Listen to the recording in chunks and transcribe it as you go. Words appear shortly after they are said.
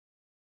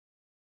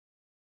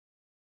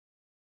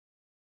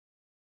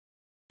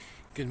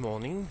Good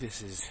morning,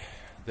 this is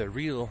the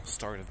real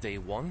start of day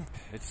one.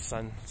 It's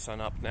sun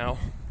up now.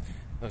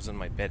 I was in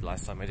my bed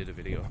last time I did a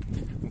video.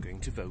 I'm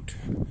going to vote.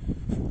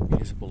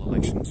 Municipal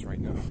elections right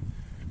now.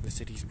 The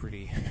city's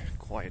pretty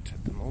quiet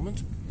at the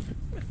moment.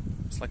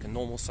 It's like a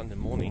normal Sunday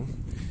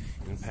morning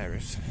in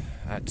Paris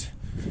at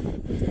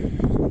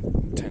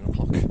 10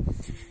 o'clock.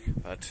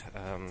 But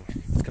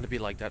it's going to be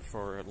like that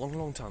for a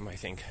long time, I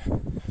think.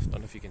 Don't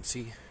know if you can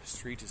see, the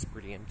street is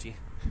pretty empty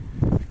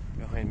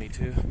behind me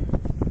too.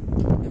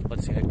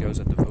 Let's see how it goes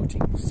at the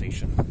voting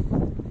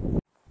station.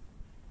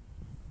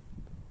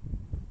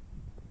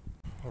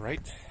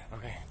 Alright,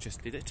 I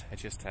just did it. I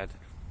just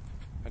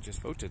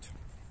voted.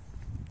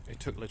 It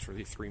took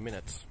literally 3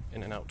 minutes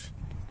in and out.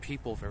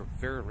 People were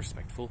very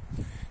respectful.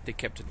 They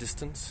kept a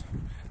distance.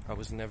 I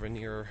was never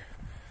near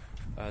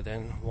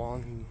than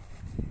 1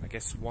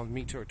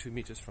 meter or 2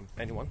 meters from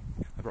anyone.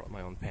 I brought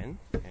my own pen,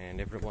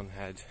 and everyone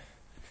had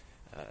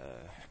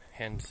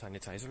hand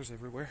sanitizers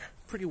everywhere.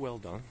 Pretty well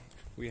done.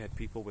 We had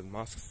people with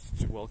masks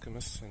to welcome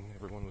us, and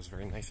everyone was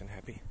very nice and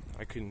happy.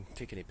 I couldn't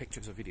take any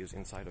pictures or videos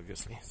inside,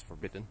 obviously, it's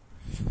forbidden.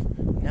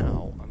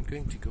 Now I'm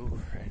going to go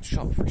and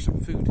shop for some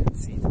food and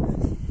see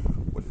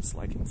what it's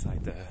like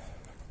inside the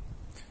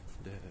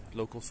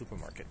local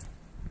supermarket.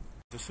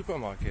 The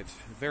supermarket,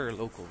 very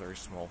local, very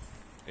small,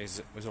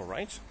 was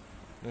alright.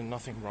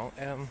 Nothing wrong.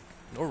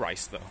 No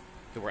rice though.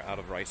 They were out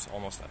of rice,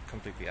 almost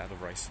completely out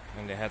of rice.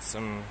 And they had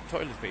some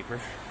toilet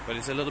paper, but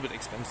it's a little bit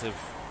expensive.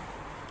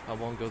 I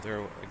won't go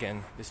there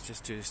again. It's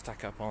just to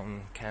stack up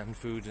on canned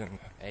food and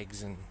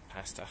eggs and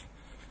pasta.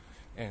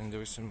 And there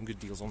were some good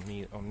deals on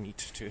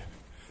meat too.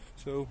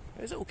 So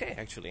it's okay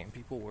actually, and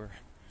people were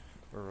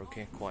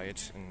okay,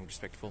 quiet and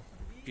respectful.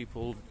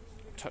 People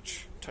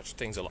touch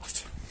things a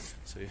lot.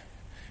 So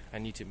I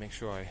need to make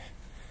sure I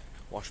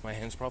wash my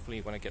hands properly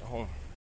when I get home.